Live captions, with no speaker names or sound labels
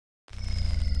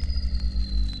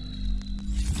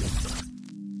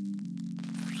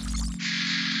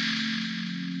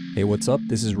Hey, what's up?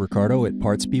 This is Ricardo at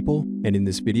Parts People, and in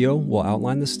this video, we'll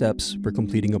outline the steps for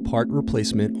completing a part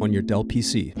replacement on your Dell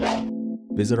PC.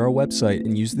 Visit our website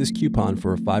and use this coupon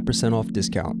for a 5% off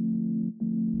discount.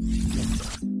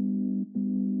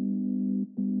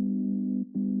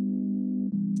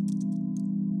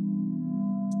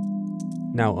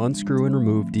 Now unscrew and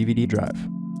remove DVD drive.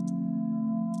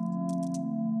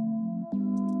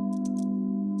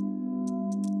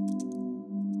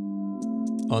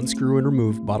 Unscrew and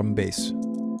remove bottom base.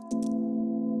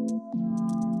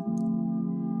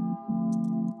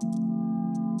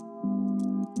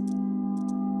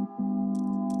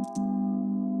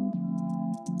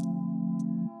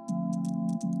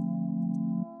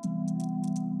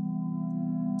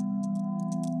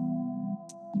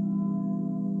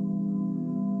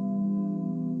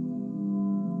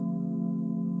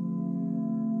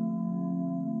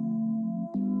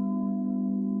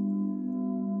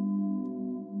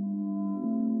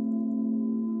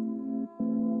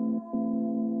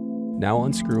 Now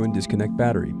unscrew and disconnect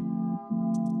battery.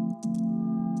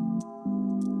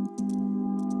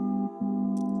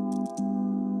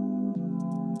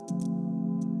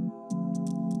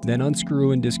 Then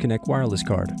unscrew and disconnect wireless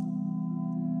card.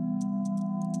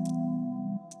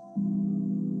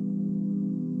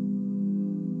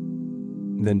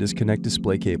 Then disconnect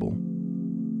display cable.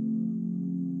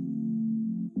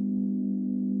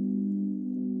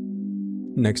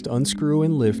 Next, unscrew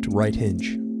and lift right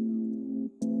hinge.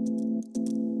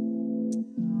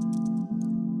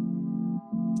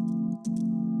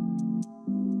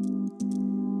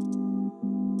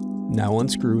 Now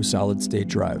unscrew solid state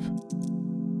drive.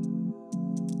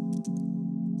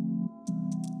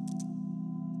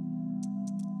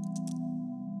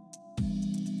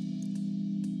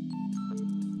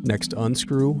 Next,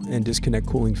 unscrew and disconnect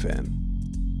cooling fan.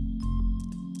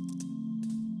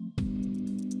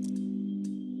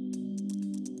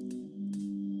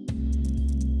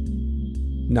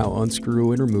 Now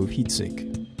unscrew and remove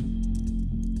heatsink.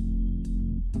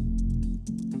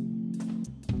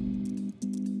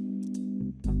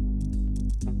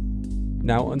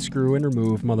 Now unscrew and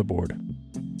remove motherboard.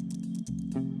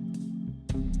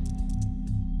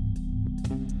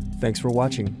 Thanks for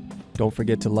watching. Don't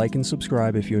forget to like and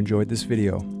subscribe if you enjoyed this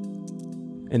video.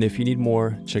 And if you need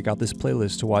more, check out this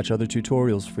playlist to watch other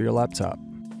tutorials for your laptop.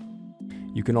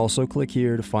 You can also click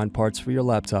here to find parts for your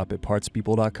laptop at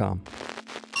partspeople.com.